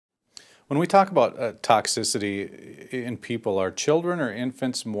When we talk about toxicity in people, are children or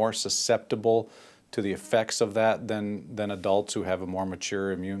infants more susceptible to the effects of that than adults who have a more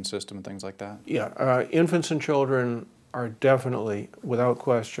mature immune system and things like that? Yeah, infants and children are definitely, without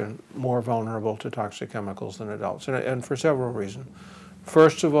question, more vulnerable to toxic chemicals than adults, and for several reasons.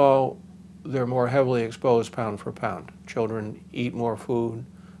 First of all, they're more heavily exposed pound for pound. Children eat more food,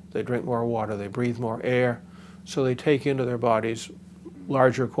 they drink more water, they breathe more air, so they take into their bodies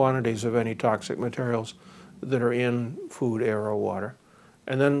larger quantities of any toxic materials that are in food, air, or water.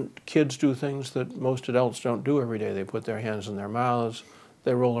 And then kids do things that most adults don't do every day. They put their hands in their mouths,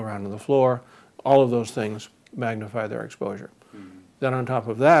 they roll around on the floor. All of those things magnify their exposure. Then on top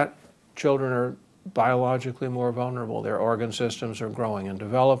of that, children are biologically more vulnerable. Their organ systems are growing and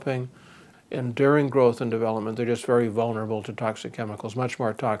developing. And during growth and development, they're just very vulnerable to toxic chemicals, much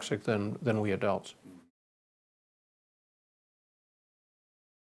more toxic than we adults.